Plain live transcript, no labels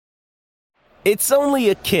It's only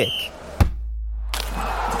a kick,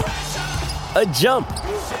 a jump,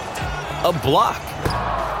 a block.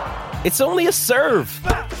 It's only a serve.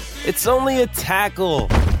 It's only a tackle,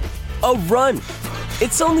 a run.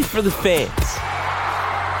 It's only for the fans.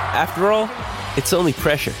 After all, it's only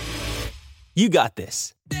pressure. You got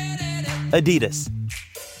this. Adidas.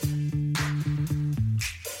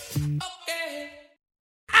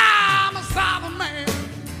 I'm a Southern man,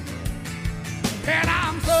 and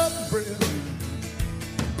I'm Southern bred.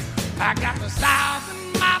 I got the South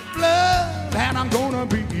in my blood, and I'm gonna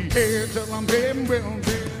be here till I'm dead and well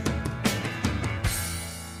dead.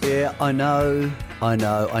 Yeah, I know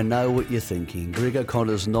what you're thinking. Greg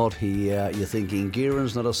O'Connor's not here. You're thinking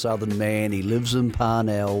Gieran's not a southern man. He lives in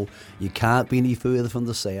Parnell. You can't be any further from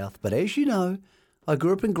the south. But as you know, I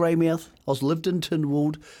grew up in Greymouth. I've lived in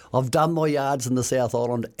Tynwald. I've done my yards in the South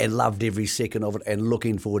Island and loved every second of it and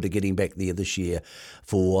looking forward to getting back there this year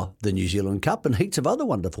for the New Zealand Cup and heaps of other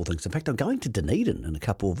wonderful things. In fact, I'm going to Dunedin in a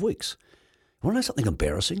couple of weeks. You want to know something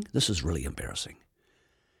embarrassing? This is really embarrassing.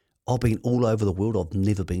 I've been all over the world. I've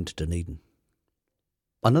never been to Dunedin.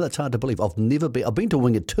 I know that's hard to believe. I've been to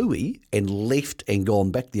Wingatui and left and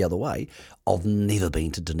gone back the other way. I've never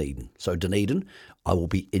been to Dunedin. So Dunedin, I will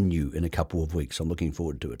be in you in a couple of weeks. I'm looking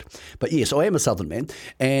forward to it. But yes, I am a southern man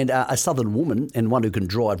and a southern woman, and one who can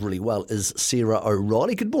drive really well is Sarah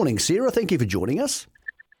O'Reilly. Good morning, Sarah. Thank you for joining us.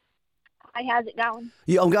 Hi, how's it going?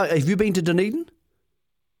 Yeah, I'm going. Have you been to Dunedin?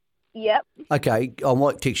 Yep. Okay, I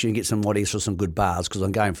might text you and get some ideas for some good bars because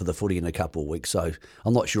I'm going for the footy in a couple of weeks. So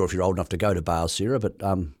I'm not sure if you're old enough to go to bars, Sarah, but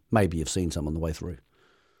maybe you've seen some on the way through.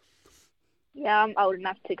 Yeah, I'm old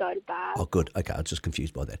enough to go to bars. Oh, good. Okay, I was just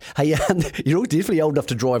confused by that. Hey, you're all definitely old enough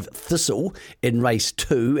to drive Thistle in race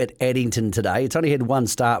 2 at Addington today. It's only had one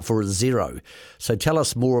start for a 0. So tell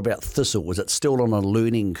us more about Thistle. Is it still on a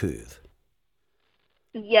learning curve?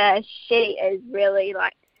 Yeah, she is really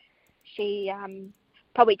she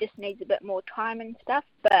probably just needs a bit more time and stuff,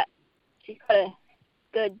 but she's got a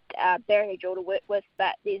good barrier draw to work with,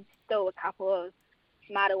 but there's still a couple of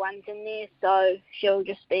smarter ones in there, so she'll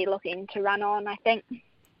just be looking to run on, I think.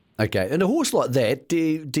 Okay, and a horse like that,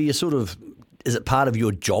 do you sort of, is it part of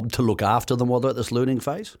your job to look after them while they're at this learning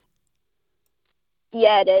phase?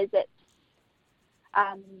 Yeah, it is.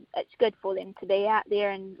 It's good for them to be out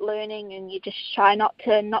there and learning, and you just try not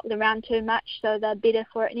to knock them around too much so they're better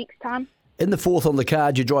for it next time. In the 4th on the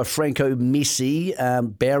card, you drive Franco Messi,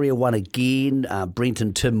 barrier 1 again. Brent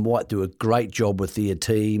and Tim White do a great job with their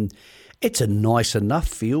team. It's a nice enough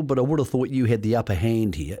field, but I would have thought you had the upper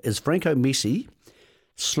hand here. Is Franco Messi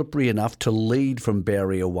slippery enough to lead from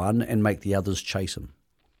barrier 1 and make the others chase him?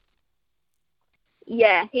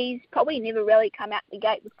 Yeah, he's probably never really come out the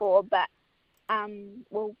gate before, but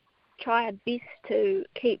we'll try our best to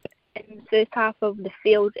keep in the first half of the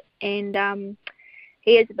field, and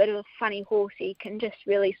he is a bit of a funny horse. He can just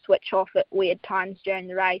really switch off at weird times during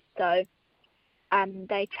the race. So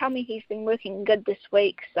they tell me he's been working good this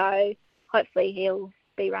week, so hopefully he'll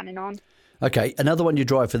be running on. Okay, another one you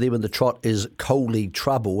drive for them in the trot is Coley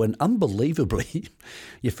Trouble, and unbelievably,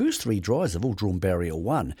 your first 3 drives have all drawn barrier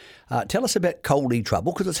 1. Tell us about Coley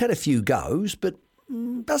Trouble, because it's had a few goes, but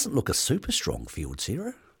doesn't look a super strong field,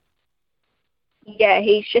 Sarah. Yeah,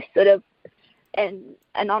 he's just sort of an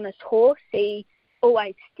honest horse. He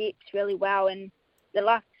always steps really well, and the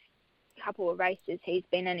last couple of races he's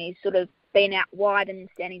been in, he's sort of been out wide in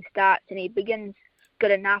standing starts, and he begins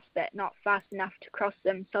good enough but not fast enough to cross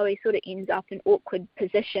them, so he sort of ends up in awkward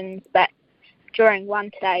positions, but drawing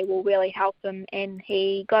 1 today will really help him, and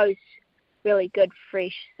he goes really good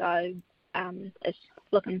fresh, so it's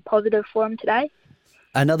looking positive for him today.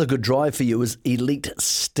 Another good drive for you is Elite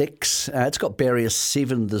Sticks. It's got barrier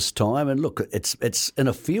 7 this time, and look, it's in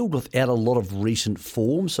a field without a lot of recent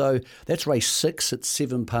form, so that's race 6 at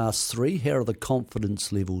 7 past 3. How are the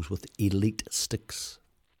confidence levels with Elite Sticks?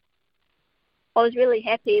 I was really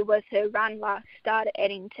happy with her run last start at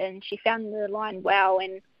Addington. She found the line well,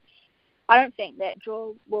 and I don't think that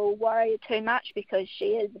draw will worry her too much because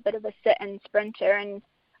she is a bit of a sit-in sprinter, and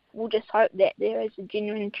we'll just hope that there is a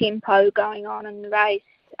genuine tempo going on in the race,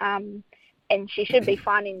 and she should be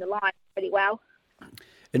finding the line pretty well.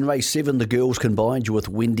 In race 7, the girls combined you with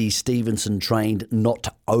Wendy Stevenson trained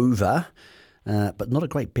Not Over, but not a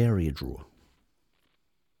great barrier draw.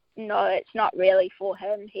 No, it's not really for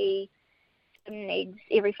him. He needs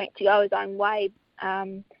everything to go his own way.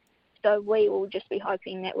 So we will just be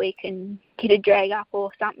hoping that we can get a drag up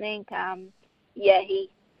or something.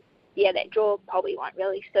 That draw probably won't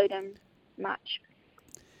really suit him much.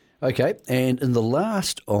 Okay, and in the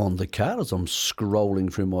last on the card, as I'm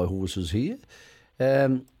scrolling through my horses here,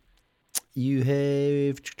 you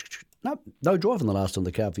have No drive on the last on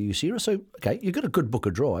the card for you, Sarah. So, okay, you've got a good book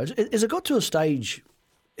of drives. Has it got to a stage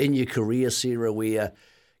in your career, Sarah, where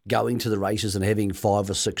going to the races and having 5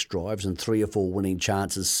 or 6 drives and 3 or 4 winning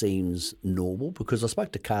chances seems normal? Because I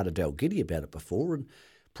spoke to Carter Dalgiddy about it before, and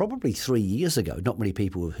probably 3 years ago, not many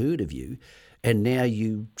people have heard of you, and now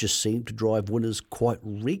you just seem to drive winners quite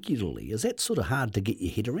regularly. Is that sort of hard to get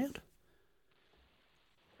your head around?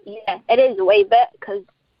 Yeah, it is a wee bit, because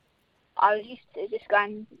I was used to just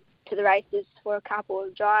going to the races for a couple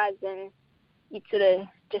of drives, and you'd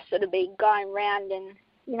sort of be going round, and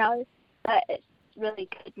but it's really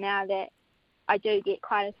good now that I do get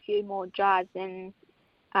quite a few more drives, and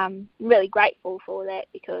I'm really grateful for that,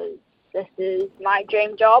 because this is my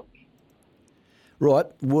dream job. Right.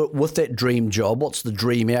 With that dream job, what's the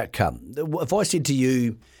dream outcome? If I said to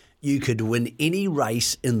you, you could win any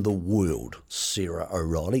race in the world, Sarah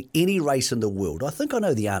O'Reilly, any race in the world. I think I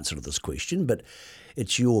know the answer to this question, but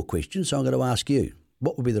it's your question, so I'm going to ask you.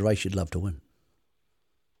 What would be the race you'd love to win?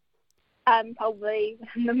 Probably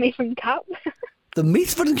the Methven Cup. The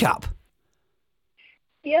Methven Cup?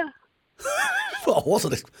 Yeah. Well,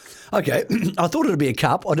 wasn't it? Okay, I thought it would be a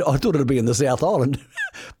cup. I thought it would be in the South Island.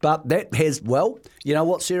 But that has, well, you know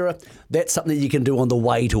what, Sarah? That's something you can do on the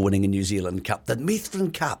way to winning a New Zealand Cup. The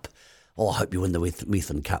Methven Cup. Oh, I hope you win the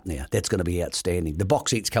Methven Cup now. That's going to be outstanding. The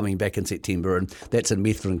box set's coming back in September, and that's in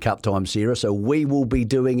Methven Cup time, Sarah. So we will be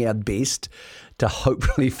doing our best to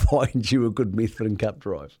hopefully find you a good Methven Cup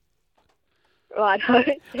drive. Right.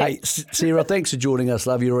 Hey, Sarah, thanks for joining us,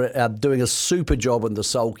 love. You're doing a super job in the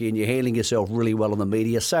sulky, and you're handling yourself really well in the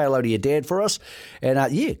media. Say hello to your dad for us. And,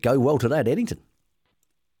 go well today at Addington.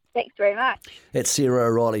 Thanks very much. That's Sarah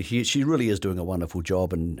O'Reilly. She really is doing a wonderful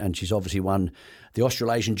job, and she's obviously won the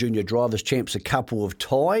Australasian Junior Drivers' Champs a couple of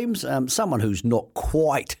times. Someone who's not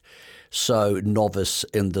quite so novice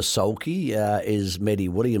in the sulky is Matty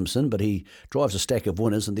Williamson, but he drives a stack of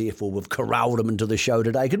winners, and therefore we've corralled him into the show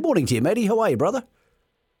today. Good morning to you, Matty. How are you, brother?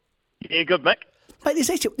 Yeah, good, Mick. Mate,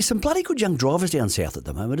 there's some bloody good young drivers down south at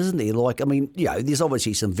the moment, isn't there? There's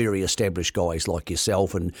obviously some very established guys like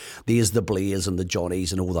yourself, and there's the Blairs and the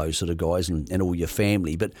Johnnies and all those sort of guys and all your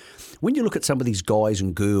family. But when you look at some of these guys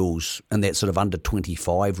and girls in that sort of under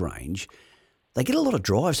 25 range, they get a lot of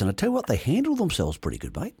drives, and I tell you what, they handle themselves pretty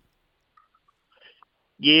good, mate.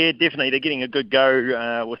 Yeah, definitely. They're getting a good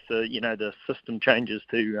go with the system changes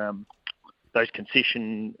to those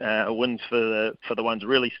concession wins for the ones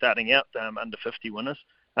really starting out, under 50 winners,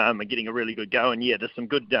 are getting a really good go. And, there's some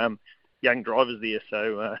good young drivers there.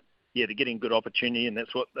 So, they're getting good opportunity, and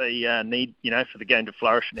that's what they need, for the game to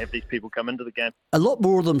flourish and have these people come into the game. A lot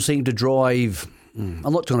more of them seem to drive, I'm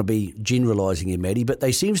not trying to be generalising here, Matty, but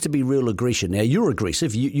they seems to be real aggression. Now, you're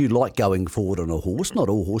aggressive. You like going forward on a horse. Not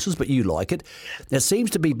all horses, but you like it. It seems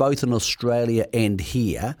to be both in Australia and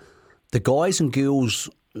here. The guys and girls,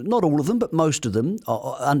 not all of them, but most of them,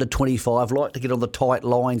 are under 25, like to get on the tight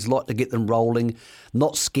lines, like to get them rolling,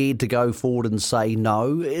 not scared to go forward and say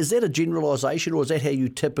no. Is that a generalisation, or is that how you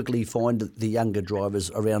typically find the younger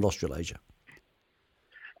drivers around Australasia?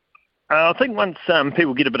 I think once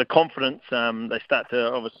people get a bit of confidence, they start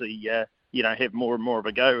to obviously, have more and more of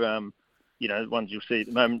a go. The ones you'll see at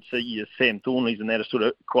the moment, so your Sam Thornleys and that are sort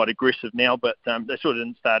of quite aggressive now, but they sort of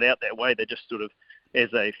didn't start out that way. They just sort of, as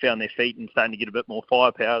they found their feet and starting to get a bit more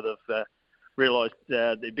firepower, they've realised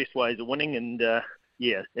their best ways of winning. And, as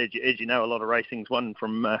you know, a lot of racing's won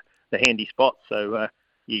from the handy spots. So,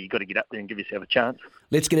 you've got to get up there and give yourself a chance.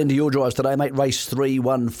 Let's get into your drives today, mate. Race 3,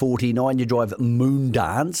 149. You drive Moon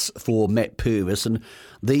Dance for Matt Purvis. And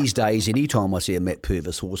these days, any time I see a Matt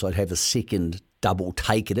Purvis horse, I'd have a second double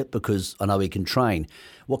take at it because I know he can train.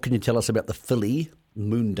 What can you tell us about the filly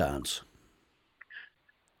Moon Dance?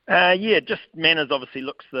 Just manners obviously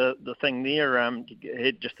looks the thing there.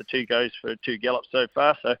 Had just the 2 goes for 2 gallops so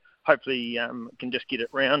far, so hopefully can just get it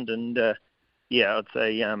round. And I'd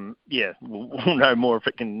say we'll know more if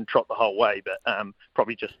it can trot the whole way, but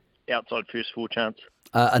probably just outside first 4 chance.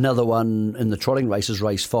 Another one in the trotting races,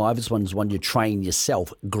 race 5. This one's one you train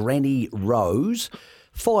yourself. Granny Rose,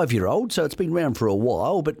 5-year-old, so it's been round for a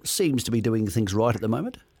while, but seems to be doing things right at the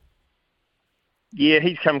moment. Yeah,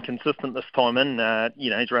 he's come consistent this time in.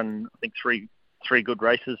 He's run, I think, three good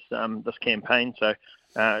races this campaign. So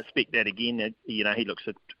expect that again. He looks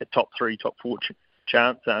at a top 3, top 4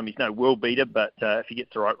 chance. He's no world beater, but if he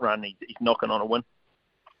gets the right run, he's knocking on a win.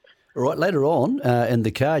 All right, later on in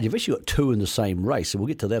the card, you've actually got 2 in the same race, so we'll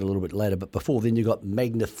get to that a little bit later. But before then, you've got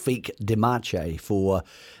Magnifique Demarche for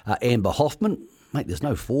Amber Hoffman. Mate, there's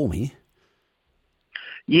no form here.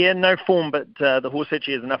 Yeah, no form, but the horse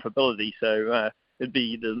actually has enough ability, so it'd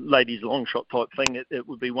be the ladies' long shot type thing. It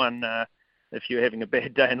would be one if you're having a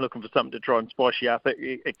bad day and looking for something to try and spice you up,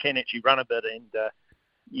 it can actually run a bit. And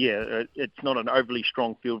it's not an overly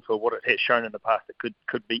strong field for what it has shown in the past. It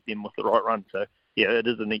could beat them with the right run. So yeah, it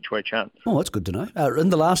is an each way chance. Oh, that's good to know. In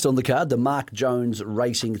the last on the card, the Mark Jones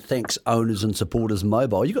Racing Thanks Owners and Supporters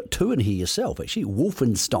Mobile. You've got two in here yourself, actually.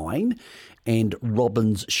 Wolfenstein and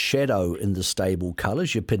Robin's Shadow in the stable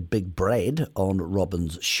colours. You picked Big Brad on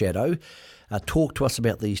Robin's Shadow. Talk to us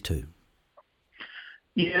about these two.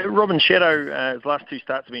 Yeah, Robin's Shadow, his last two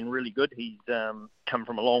starts have been really good. He's come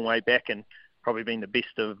from a long way back and probably been the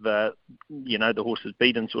best of, the horses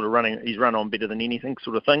beaten sort of running. He's run on better than anything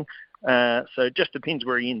sort of thing. So it just depends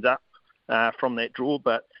where he ends up from that draw.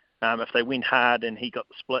 But if they win hard and he got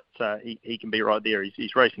the splits, he can be right there.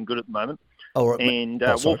 He's racing good at the moment. Oh, right. And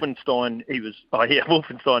Wolfenstein, he was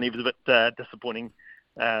a bit disappointing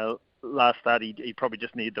last start. He probably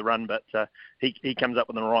just needed the run, but he comes up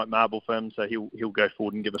with the right marble for him, so he'll go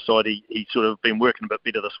forward and give a side. He's sort of been working a bit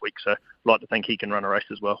better this week, so I'd like to think he can run a race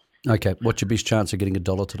as well. Okay, what's your best chance of getting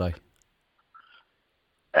 $1 today?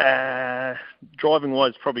 Driving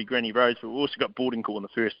wise, probably Granny Rose, but we've also got Boarding Call in the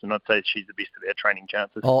first, and I'd say she's the best of our training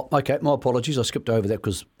chances. Oh, okay. My apologies. I skipped over that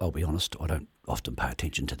because I'll be honest, I don't often pay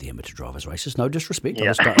attention to the amateur drivers' races. No disrespect.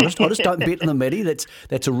 Yeah. I just don't bet on them, Maddie.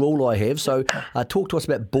 That's a rule I have. So talk to us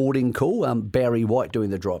about Boarding Call. Barry White doing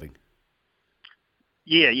the driving.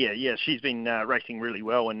 Yeah. She's been racing really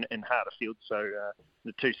well in harder fields, so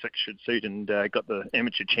the 2.6 should suit, and got the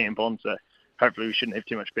amateur champ on, so hopefully we shouldn't have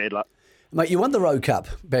too much bad luck. Mate, you won the Rowe Cup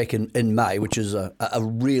back in May, which is a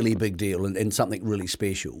really big deal and something really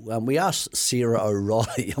special. We asked Sarah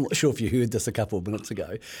O'Reilly, I'm not sure if you heard this a couple of minutes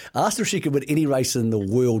ago, asked her if she could win any race in the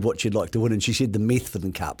world, what she'd like to win, and she said the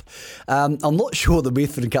Methven Cup. I'm not sure the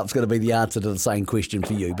Methven Cup's going to be the answer to the same question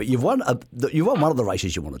for you, but you've won one of the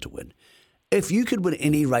races you wanted to win. If you could win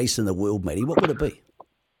any race in the world, Matty, what would it be?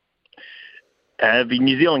 It'd be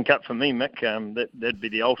New Zealand Cup for me, Mick. That'd be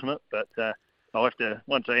the ultimate, but I'll have to,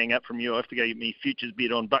 once I hang up from you, I'll have to go get me futures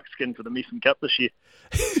bet on buckskin for the Methven Cup this year.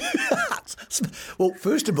 Well,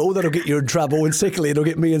 first of all, that'll get you in trouble, and secondly, it'll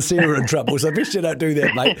get me and Sarah in trouble, so best you don't do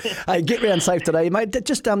that, mate. Hey, get round safe today, mate.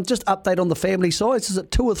 Just update on the family size. Is it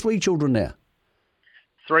 2 or 3 children now?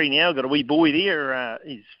 3 now. Got a wee boy there.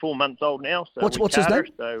 He's 4 months old now. So what's his name?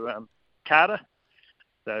 So Carter.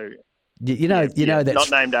 So... You know that's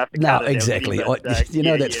not named after no, Carter. Exactly. But,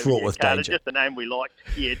 that's fraught with Carter, danger. Just the name we liked.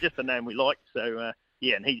 Yeah, just the name we liked. So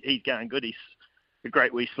and he's going good. He's a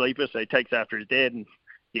great wee sleeper, so he takes after his dad, and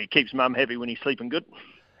keeps mum happy when he's sleeping good.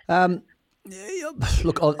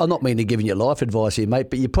 Look, I'm not meaning to giving you life advice here,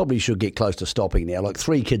 mate, but you probably should get close to stopping now. Like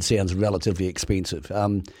 3 kids sounds relatively expensive.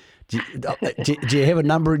 Do you have a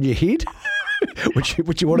number in your head? which you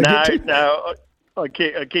want to get to? No. I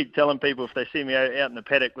keep telling people if they see me out in the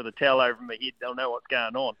paddock with a towel over my head, they'll know what's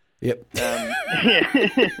going on. Yep.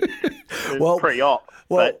 It's pre-op.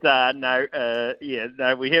 But no,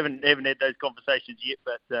 we haven't had those conversations yet.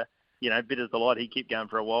 But bitter as the light, he kept going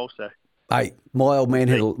for a while. So. Hey, my old man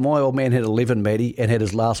had 11, Matty, and had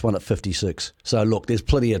his last one at 56. So look, there's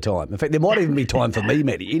plenty of time. In fact, there might even be time for me,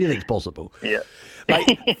 Matty. Anything's possible. Yeah.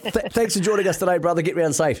 Mate, thanks for joining us today, brother. Get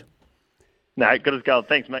round safe. No, good as gold.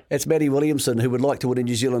 Thanks, mate. It's Matty Williamson, who would like to win a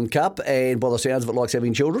New Zealand Cup, and by the sounds of it, likes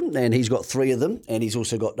having children, and he's got 3 of them, and he's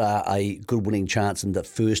also got a good winning chance in the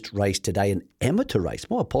first race today, an amateur race.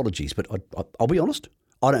 My apologies, but I'll be honest,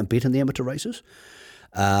 I don't bet in the amateur races,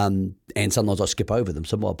 and sometimes I skip over them,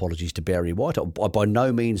 so my apologies to Barry White. By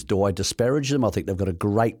no means do I disparage them. I think they've got a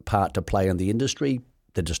great part to play in the industry.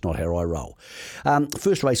 They're just not how I roll.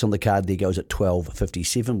 First race on the card there goes at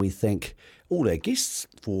 12:57. We thank all our guests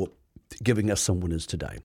for giving us some winners today.